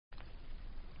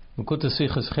Mekuta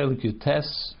Sichas Chelek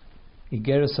Yutes,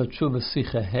 Igeres Hatshuva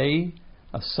Sicha Hey,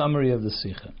 a summary of the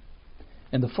Sicha.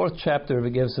 In the 4th chapter of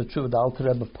Igeres Hatshuva, the Alter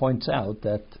Rebbe points out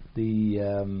that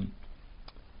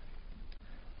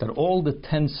that all the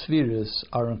 10 spheres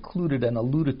are included and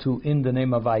alluded to in the name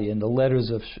Havaya, in the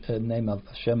letters of name of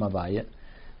Shem Havaya,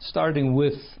 starting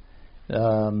with the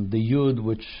Yud,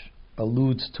 which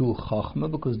alludes to Chachma,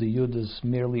 because the Yud is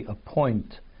merely a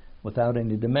point without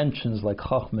any dimensions, like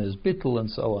Chachma is Bittul and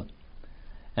so on.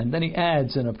 And then he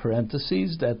adds in a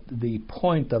parenthesis that the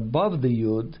point above the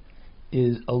Yud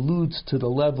alludes to the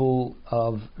level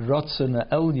of Ratzon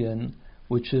Elyon,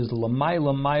 which is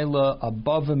L'mayla Mayla,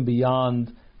 above and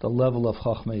beyond the level of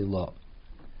Chachma Ilah.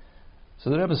 So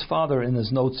the Rebbe's father, in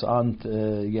his notes on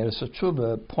Igeres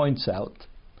Hatshuva, points out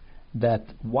that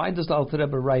why does the Alter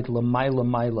Rebbe write L'mayla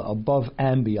Mayla, above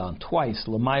and beyond, twice,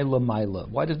 L'mayla Mayla?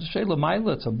 Why does it say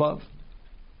L'mayla? It's above.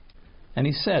 And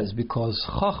he says, because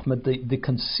Chachma, the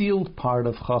concealed part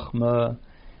of Chachma,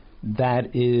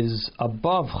 that is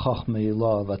above Chachma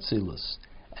Ilah of Atzilus,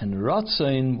 and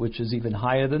Ratzon, which is even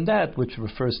higher than that, which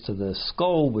refers to the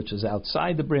skull, which is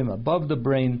outside the brain, above the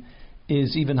brain,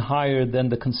 is even higher than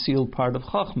the concealed part of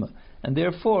Chachma. And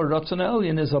therefore, Ratzon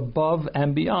Elyon is above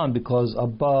and beyond, because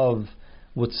above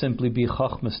would simply be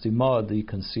Chachma Stima, the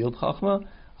concealed Chachma.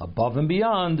 Above and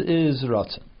beyond is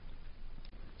Ratzon.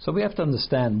 So we have to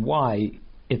understand why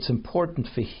it's important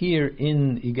for here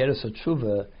in Igeres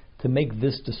Hatshuva to make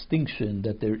this distinction,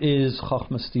 that there is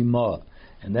Chachma Stima,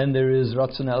 and then there is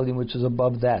Ratzon Elyon, which is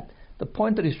above that. The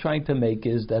point that he's trying to make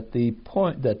is that the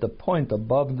point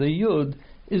above the Yud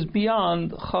is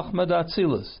beyond Chachma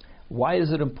D'Atzilus. Why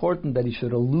is it important that he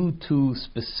should allude to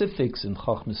specifics in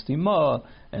Chachma Stima,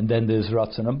 and then there's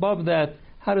Ratzon above that?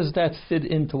 How does that fit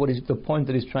into the point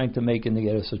that he's trying to make in the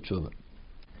Igeres Hatshuva?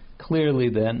 Clearly,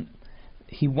 then,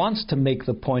 he wants to make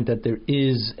the point that there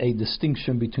is a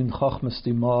distinction between Chachma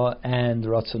Stima and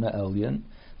Ratzon Elyon.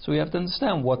 So we have to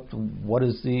understand what's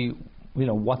the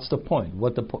point?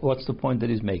 What's the point that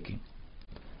he's making?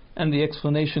 And the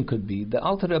explanation could be, the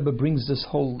Alter Rebbe brings this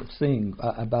whole thing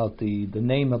about the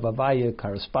name of Havaya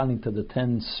corresponding to the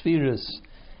 10 spheres,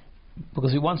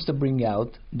 because he wants to bring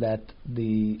out that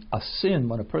a sin,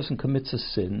 when a person commits a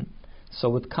sin,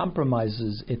 so it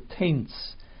compromises, it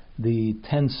taints the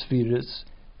 10 spheres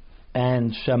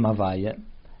and Shem Havaya,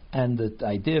 and the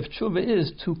idea of tshuva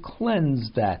is to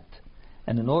cleanse that.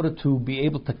 And in order to be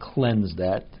able to cleanse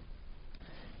that,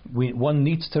 one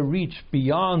needs to reach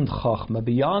beyond Chachma,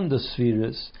 beyond the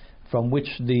spheres from which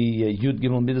the Yud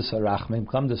Gimel Midas HaRachmim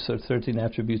come, the 13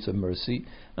 attributes of mercy.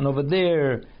 And over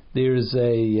there's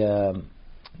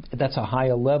that's a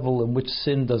higher level in which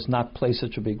sin does not play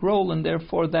such a big role, and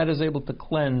therefore that is able to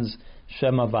cleanse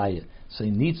Shem Havaya. So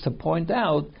he needs to point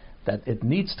out that it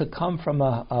needs to come from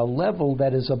a level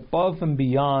that is above and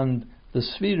beyond the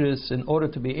spheres in order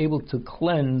to be able to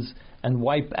cleanse and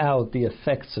wipe out the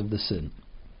effects of the sin.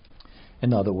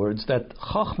 In other words, that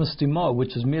Chachma Stima,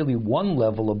 which is merely one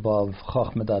level above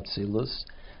Chachma D'Atzilus,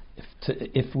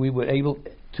 if we were able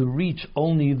to reach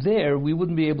only there, we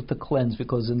wouldn't be able to cleanse,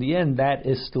 because in the end that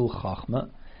is still Chachma,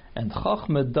 and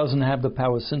Chachma doesn't have the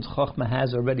power, since Chachma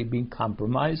has already been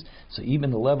compromised. So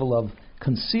even the level of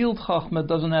concealed Chachma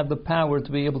doesn't have the power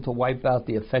to be able to wipe out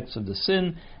the effects of the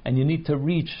sin, and you need to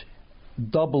reach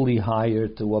doubly higher,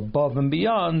 to above and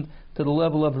beyond, to the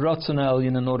level of Ratzon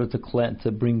Elyon in order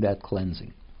to bring that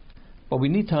cleansing. But we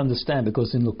need to understand,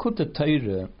 because in Lekutei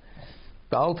Torah,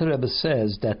 the Alter Rebbe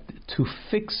says that to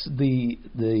fix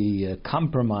the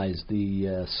compromise,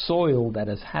 the soil that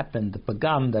has happened, the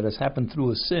pagam that has happened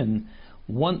through a sin,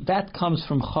 that comes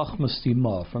from Chachma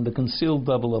Stima, from the concealed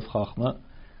level of Chachma,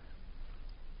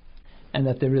 and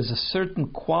that there is a certain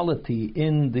quality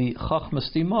in the Chachma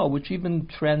Stima which even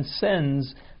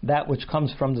transcends that which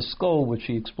comes from the skull, which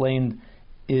he explained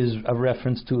is a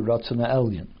reference to Ratzon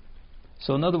Elyon.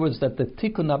 So in other words, that the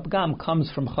Tikkun Apgam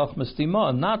comes from Chachma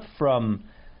Stima, not from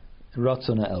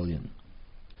Ratzon Elyon.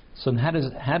 So how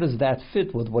does that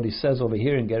fit with what he says over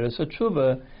here in Igeres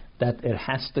Hatshuva, that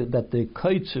the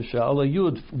Kaitzer She'ala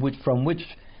Yud, from which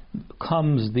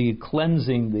comes the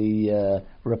cleansing, the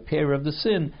repair of the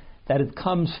sin, that it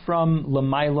comes from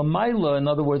L'mayla Mayla, in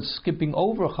other words, skipping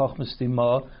over Chachma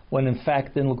Stima, when in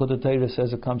fact in Lekutei Torah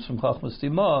says it comes from Chachma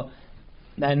Stima,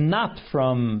 and not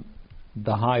from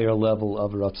the higher level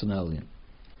of Ratzon Elyon.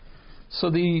 So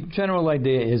the general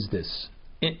idea is this.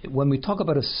 When we talk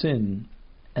about a sin,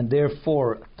 and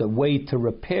therefore the way to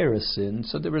repair a sin,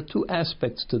 so there are two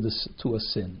aspects to a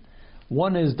sin.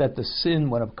 One is that the sin,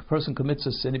 when a person commits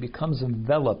a sin, he becomes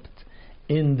enveloped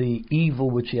in the evil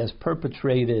which he has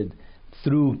perpetrated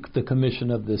through the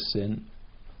commission of this sin.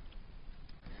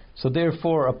 So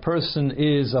therefore, a person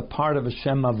is a part of a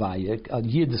Shem Havaya. A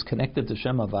Yid is connected to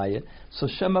Shem Havaya. So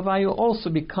Shem Havaya also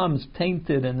becomes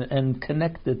tainted and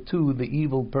connected to the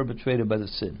evil perpetrated by the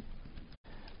sin.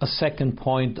 A second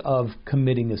point of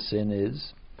committing a sin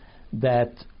is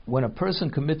that when a person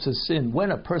commits a sin,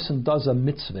 when a person does a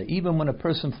mitzvah, even when a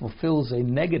person fulfills a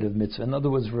negative mitzvah, in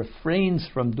other words, refrains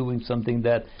from doing something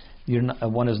that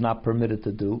one is not permitted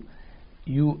to do,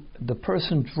 the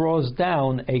person draws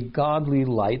down a godly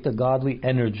light, a godly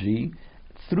energy,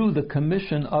 through the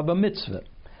commission of a mitzvah.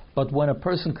 But when a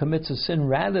person commits a sin,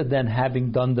 rather than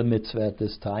having done the mitzvah at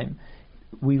this time,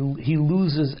 he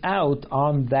loses out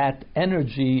on that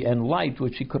energy and light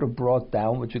which he could have brought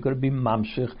down, which he could have been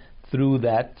mamshich through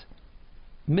that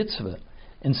mitzvah.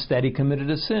 Instead, he committed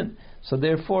a sin. So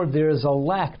therefore, there is a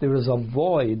lack, there is a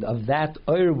void of that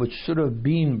oir which should have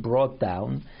been brought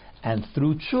down, and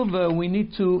through tshuva, we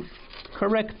need to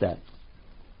correct that.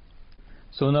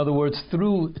 So in other words,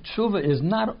 through tshuva is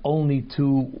not only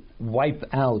to wipe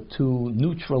out, to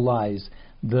neutralize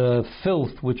the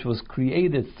filth which was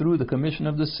created through the commission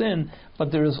of the sin,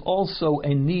 but there is also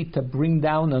a need to bring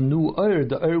down a new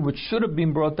the which should have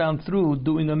been brought down through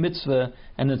doing a mitzvah,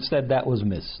 and instead that was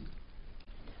missed.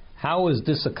 How is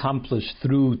this accomplished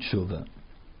through tshuva?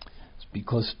 It's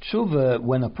because tshuva,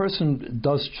 when a person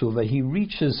does tshuva, he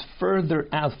reaches further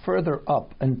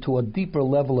up into a deeper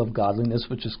level of godliness,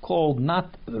 which is called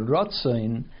not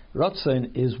rotzain.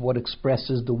 Rotzain is what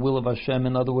expresses the will of Hashem.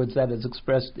 In other words, that is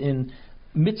expressed in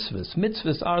mitzvahs.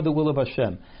 Mitzvahs are the will of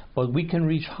Hashem. But we can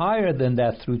reach higher than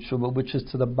that through tshuva, which is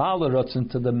to the Baal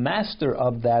Ratzon, to the master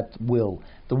of that will,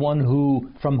 the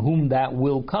one from whom that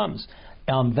will comes.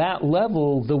 On that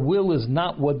level, the will is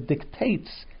not what dictates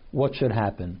what should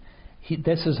happen.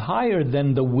 This is higher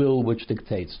than the will which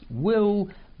dictates. Will,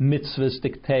 mitzvahs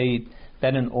dictate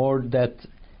that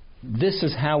this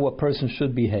is how a person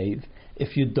should behave.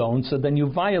 If you don't, so then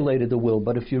you violated the will.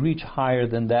 But if you reach higher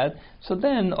than that, so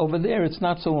then over there it's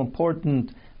not so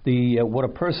important. What a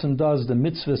person does, the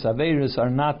mitzvahs, averos,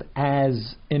 are not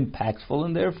as impactful,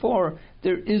 and therefore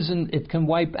it can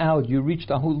wipe out. You reached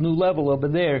a whole new level over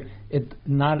there.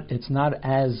 It's not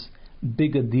as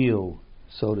big a deal,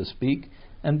 so to speak,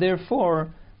 and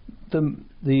therefore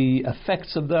the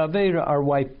effects of the avera are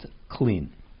wiped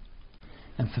clean.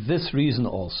 And for this reason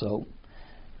also,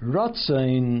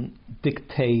 Rotzain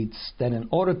dictates that in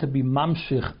order to be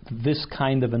mamshich this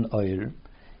kind of an oir,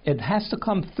 it has to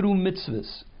come through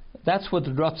mitzvahs. That's what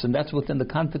Rotzain, that's within the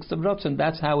context of Rotzain,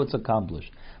 that's how it's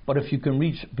accomplished. But if you can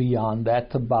reach beyond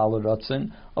that to Baal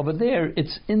Rotzain, over there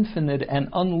it's infinite and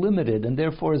unlimited, and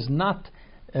therefore is not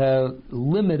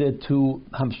limited to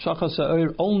hamshachas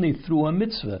ha'oir only through a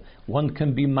mitzvah. One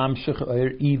can be mamshich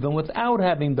ha'oir even without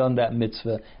having done that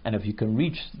mitzvah, and if you can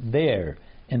reach there,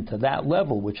 into that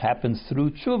level, which happens through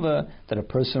tshuva, that a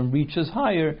person reaches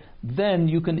higher, then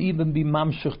you can even be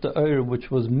mamshich the oir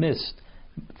which was missed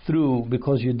through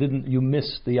because you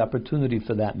missed the opportunity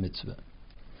for that mitzvah.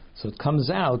 So it comes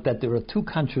out that there are two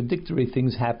contradictory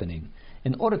things happening.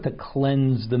 In order to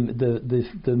cleanse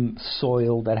the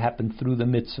soil that happened through the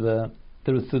mitzvah,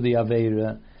 through the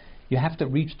aveira, you have to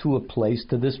reach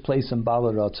to this place in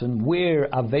Baal Ratzon, where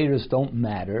averas don't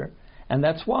matter. And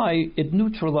that's why it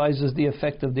neutralizes the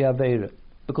effect of the Aveira,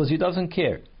 because he doesn't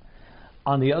care.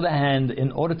 On the other hand,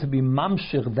 in order to be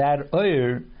mamshich that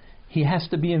oir, he has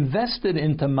to be invested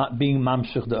into being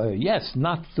mamshich the oir. Yes,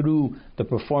 not through the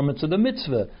performance of the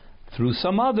mitzvah, through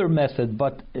some other method,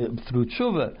 but through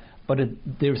tshuva. But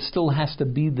there still has to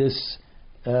be this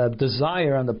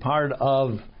desire on the part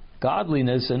of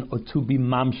godliness and to be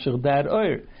mamshich that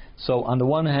oir. So on the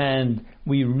one hand,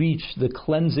 we reach the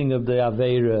cleansing of the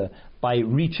Aveira by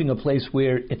reaching a place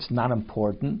where it's not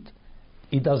important.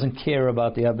 He doesn't care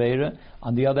about the Aveira.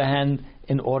 On the other hand,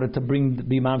 in order to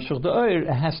be Mamshech the Oir,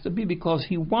 it has to be because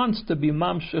he wants to be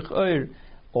Mamshech Oir,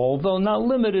 although not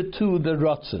limited to the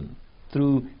Ratzon.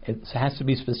 It has to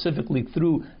be specifically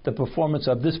through the performance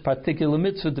of this particular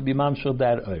mitzvah to be Mamshech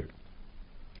that Oir.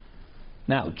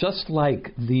 Now, just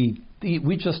like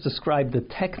we just described the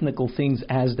technical things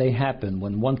as they happen,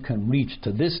 when one can reach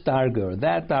to this darga or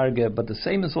that darga, but the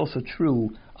same is also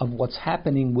true of what's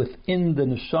happening within the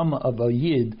neshama of a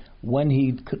yid when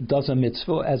he does a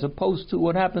mitzvah, as opposed to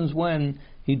what happens when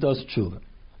he does tshuva.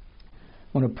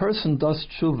 When a person does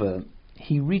tshuva,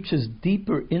 he reaches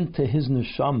deeper into his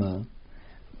neshama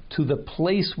to the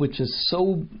place which is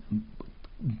so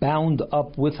bound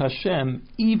up with Hashem,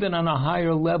 even on a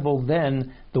higher level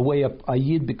than the way a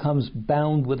yid becomes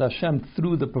bound with Hashem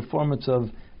through the performance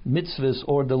of mitzvahs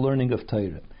or the learning of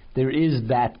Torah. There is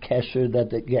that kesher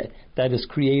that is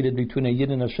created between a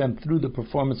Yid and Hashem through the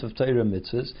performance of Torah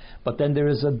mitzvahs, but then there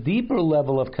is a deeper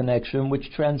level of connection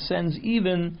which transcends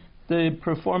even the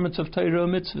performance of Torah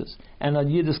mitzvahs, and a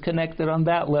Yid is connected on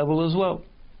that level as well.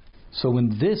 So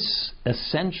in this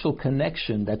essential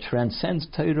connection that transcends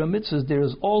Torah mitzvahs, there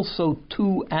is also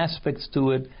two aspects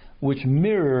to it which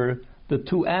mirror the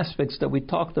two aspects that we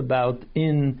talked about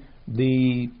in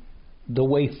the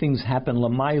way things happen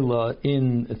lamaila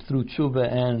through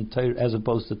tshuva and as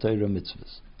opposed to Torah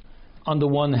mitzvahs. On the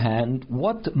one hand,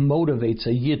 what motivates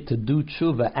a Yid to do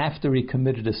tshuva after he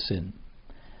committed a sin?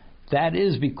 That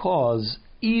is because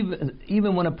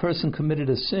even when a person committed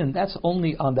a sin, that's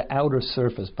only on the outer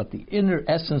surface, but the inner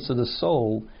essence of the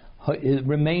soul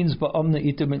remains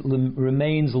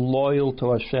loyal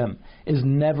to Hashem, is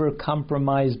never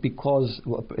compromised because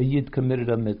a Yid committed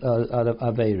a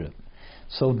aveira.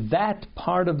 So that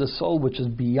part of the soul which is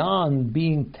beyond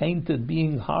being tainted,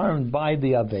 being harmed by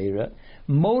the aveira,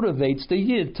 motivates the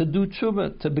Yid to do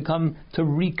tshuva, to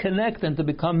reconnect and to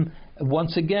become,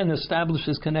 once again, establish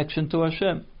his connection to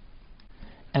Hashem.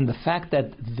 And the fact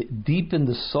that deep in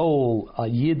the soul, a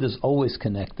Yid is always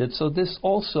connected, so this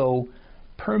also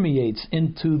permeates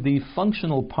into the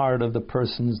functional part of the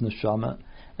person's neshama,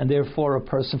 and therefore a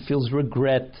person feels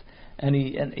regret, and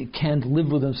he can't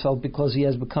live with himself because he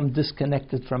has become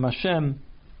disconnected from Hashem,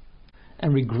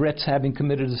 and regrets having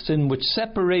committed a sin which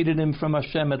separated him from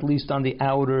Hashem, at least on the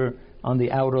outer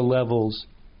levels,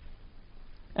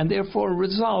 and therefore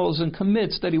resolves and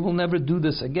commits that he will never do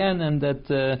this again, and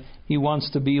that he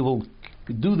wants to be able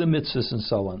to do the mitzvahs and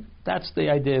so on. That's the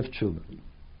idea of tshuva.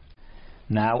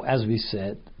 Now, as we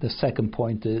said, the second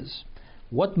point is,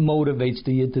 what motivates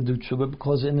the Yid to do tshuva?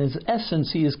 Because in his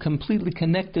essence, he is completely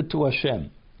connected to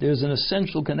Hashem. There's an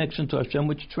essential connection to Hashem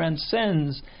which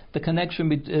transcends the connection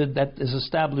that is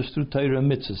established through Torah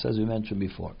and mitzvahs, as we mentioned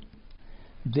before.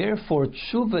 Therefore,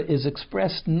 tshuva is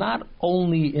expressed not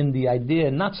only in the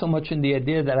idea, not so much in the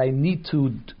idea that I need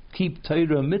to keep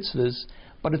Torah and mitzvahs,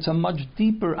 but it's a much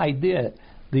deeper idea.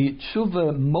 The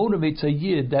tshuva motivates a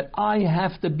Yid that I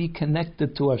have to be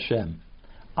connected to Hashem.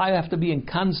 I have to be in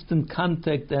constant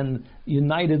contact and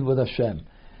united with Hashem.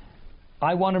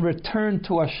 I want to return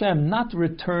to Hashem, not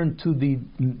return to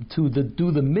do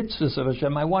the mitzvahs of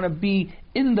Hashem. I want to be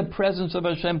in the presence of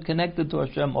Hashem, connected to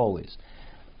Hashem always.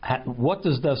 What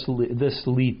does this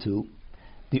lead to?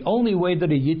 The only way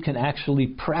that a Yid can actually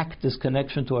practice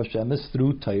connection to Hashem is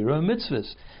through Torah and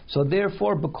mitzvahs. So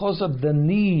therefore, because of the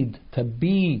need to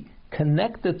be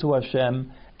connected to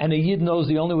Hashem, and a Yid knows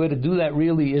the only way to do that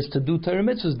really is to do Torah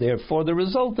mitzvahs. Therefore, the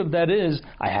result of that is,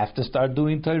 I have to start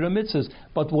doing Torah mitzvahs.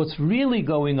 But what's really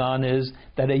going on is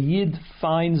that a Yid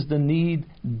finds the need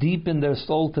deep in their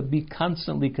soul to be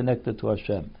constantly connected to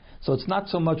Hashem. So it's not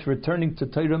so much returning to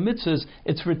Torah mitzvahs,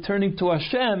 it's returning to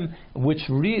Hashem, which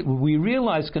we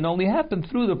realize can only happen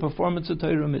through the performance of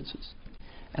Torah mitzvahs.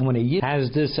 And when a Yid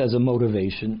has this as a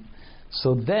motivation,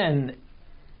 so then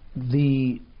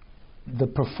the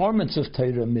performance of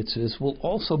Torah mitzvahs will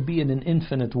also be in an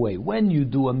infinite way. When you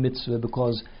do a mitzvah,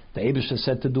 because the Eibusha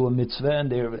said to do a mitzvah,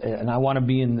 and I want to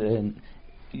be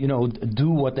do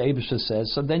what the Eibusha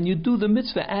says, so then you do the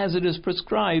mitzvah as it is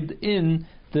prescribed in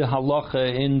the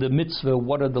halacha, in the mitzvah,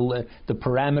 what are the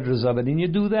parameters of it, and you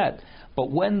do that.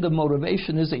 But when the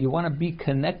motivation is that you want to be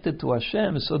connected to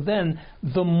Hashem, so then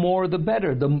the more the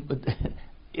better.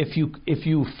 If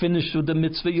you finish with the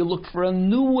mitzvah, you look for a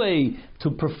new way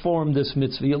to perform this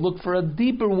mitzvah. You look for a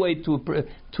deeper way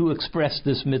to express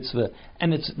this mitzvah.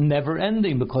 And it's never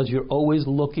ending because you're always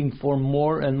looking for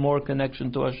more and more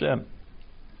connection to Hashem.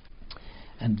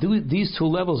 And these two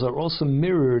levels are also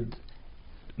mirror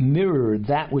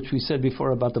that which we said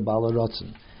before about the Baal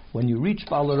HaRatzon. When you reach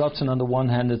Baal HaRatzon, on the one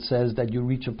hand it says that you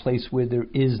reach a place where there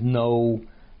is no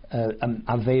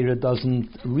Aveira doesn't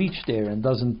reach there and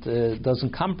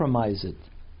doesn't compromise it.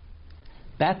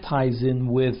 That ties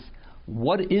in with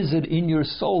what is it in your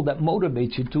soul that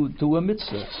motivates you to do a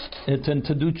mitzvah,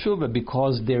 to do tshuva,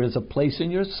 because there is a place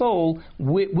in your soul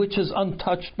which is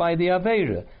untouched by the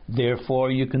Aveira.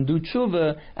 Therefore, you can do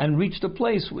tshuva and reach the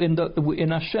place in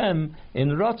Hashem, in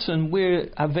Ratzon, where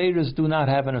Aveiras do not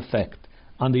have an effect.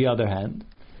 On the other hand,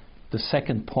 the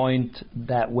second point,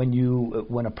 that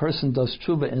when a person does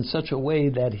tshuva in such a way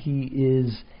that he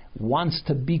wants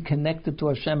to be connected to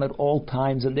Hashem at all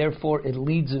times, and therefore it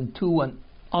leads him to an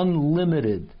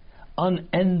unlimited,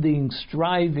 unending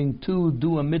striving to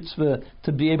do a mitzvah,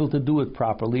 to be able to do it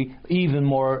properly, even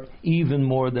more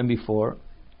than before.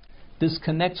 This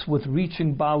connects with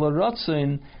reaching Baal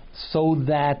HaRatzon, so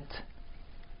that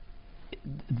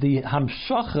the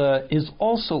hamshacha is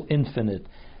also infinite.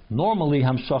 Normally,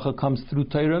 hamshacha comes through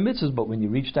Torah and mitzvahs, but when you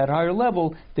reach that higher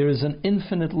level, there is an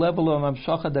infinite level of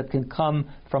hamshacha that can come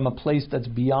from a place that's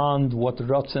beyond what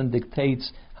Ratzon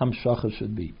dictates hamshacha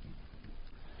should be.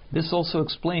 This also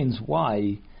explains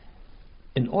why,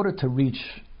 in order to reach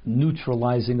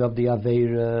neutralizing of the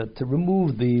Aveira, to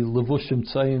remove the levushim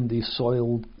tzayim, the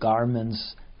soiled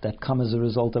garments that come as a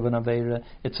result of an Aveira,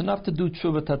 it's enough to do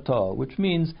tshuva tata, which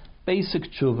means basic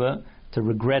tshuva, to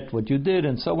regret what you did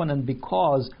and so on. And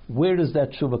because, where does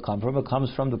that tshuva come from? It comes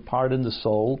from the part in the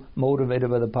soul, motivated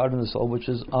by the part in the soul which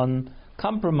is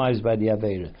uncompromised by the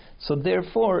Aveira. So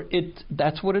therefore,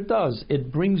 that's what it does. It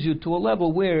brings you to a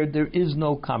level where there is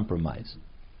no compromise.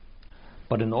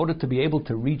 But in order to be able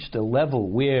to reach the level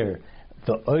where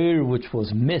the oir which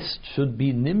was missed should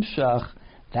be nimshach,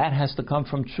 that has to come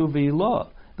from tshuva ilah.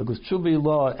 Because tshuva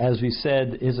ilah, as we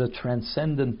said, is a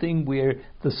transcendent thing where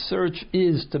the search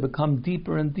is to become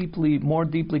deeper and more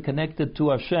deeply connected to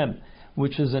Hashem,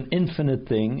 which is an infinite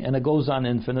thing, and it goes on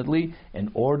infinitely. In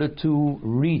order to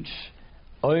reach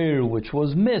oir which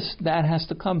was missed, that has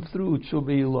to come through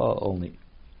tshuva ilah only.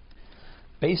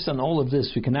 Based on all of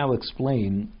this, we can now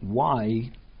explain why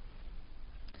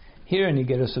here in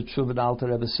Igeres Hatshuva, the Alter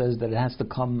Rebbe says that it has to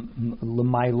come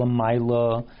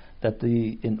l'mayla, that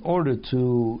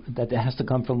it has to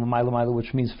come from l'mayla,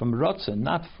 which means from Ratzon,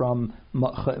 not from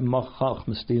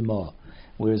chachmas tima.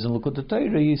 Whereas in Likutei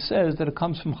Torah he says that it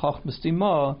comes from chachmas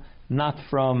tima, not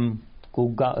from the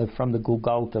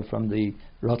Gulgalta, from the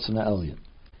Ratzon Elyon.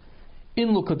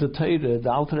 In Likutei Torah,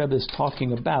 the Alter Rebbe is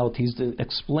talking about, he's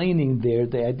explaining there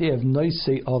the idea of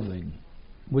noisei oven,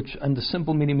 which in the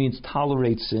simple meaning means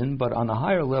tolerate sin, but on a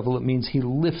higher level it means he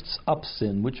lifts up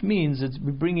sin, which means it's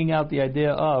bringing out the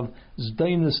idea of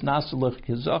zdeinus nasalach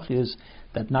kizachis,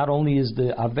 that not only is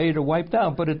the Aveira wiped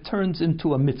out, but it turns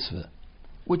into a mitzvah,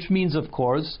 which means, of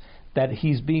course, that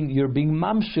you're being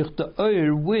mamshich the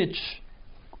oir, which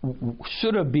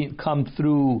should have come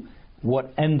through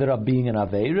what ended up being an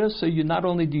Aveira. So you not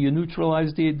only do you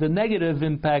neutralize the negative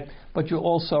impact, but you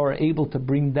also are able to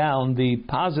bring down the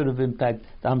positive impact,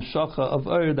 the hamshacha of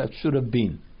Oir that should have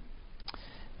been.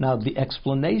 Now, the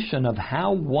explanation of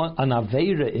how an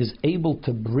Aveira is able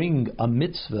to bring a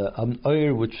mitzvah, an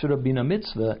Oir which should have been a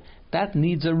mitzvah, that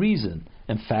needs a reason.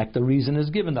 In fact, the reason is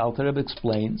given. The Alter Rebbe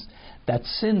explains that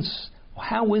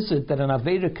how is it that an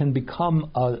Aveira can become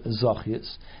a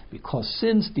Zachis? Because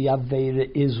since the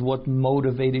Aveira is what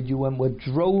motivated you and what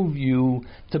drove you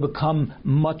to become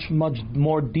much, much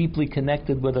more deeply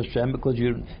connected with Hashem, because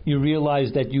you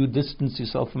realize that you distance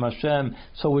yourself from Hashem,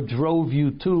 so it drove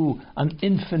you to an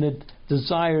infinite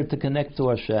desire to connect to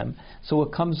Hashem. So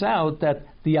it comes out that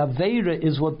the Aveira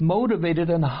is what motivated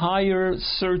a higher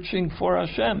searching for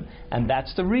Hashem. And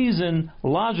that's the reason,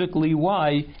 logically,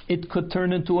 why it could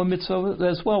turn into a mitzvah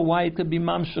as well, why it could be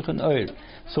mamshich and oir.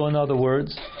 So in other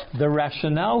words, the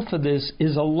rationale for this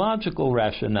is a logical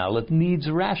rationale. It needs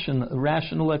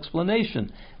rational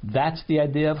explanation. That's the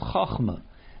idea of chachma.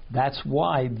 That's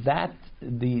why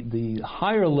the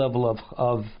higher level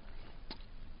of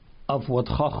what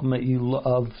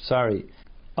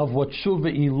what Shuva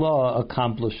Ilah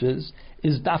accomplishes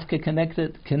is dafke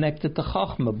connected to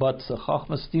Chachma, but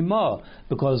Chachma Stima,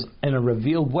 because in a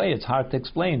revealed way it's hard to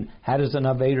explain. How does an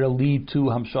Aveira lead to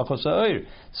Hamshachas Ha'or?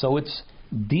 So it's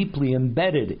deeply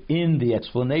embedded in the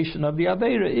explanation of the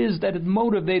Aveira is that it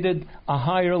motivated a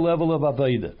higher level of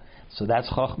Aveira. So that's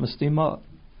Chachma Stima.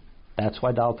 That's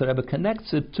why the Alter Rebbe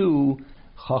connects it to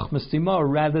Chachma Stima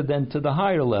rather than to the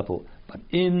higher level. But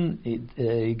in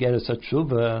Igeres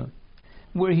Hatshuva,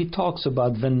 where he talks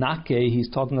about Venake, he's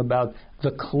talking about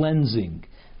the cleansing,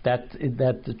 that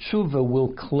the tshuva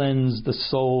will cleanse the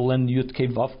soul, and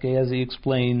Yutke Vavke, as he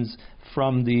explains,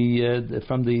 from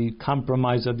the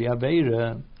compromise of the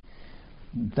Aveira.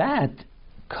 That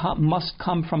must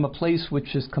come from a place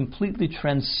which is completely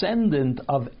transcendent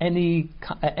of any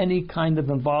kind of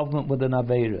involvement with an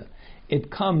Aveira. It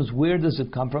comes, where does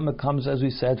it come from? It comes, as we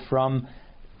said, from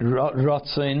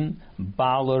Ratzin,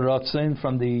 Bala Ratzin,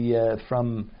 from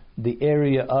the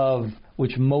area of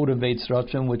which motivates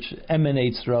Ratzin, which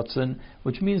emanates Ratzin,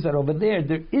 which means that over there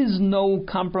is no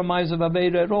compromise of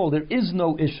Aveira at all. There is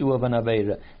no issue of an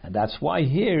Aveira. And that's why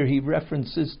here he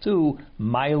references to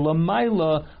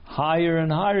Maila, higher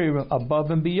and higher, above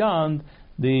and beyond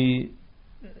the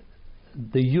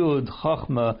Yud,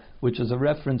 Chachma, which is a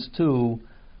reference to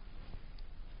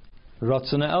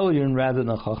Ratzon Elyon rather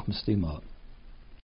than Chachma Stima.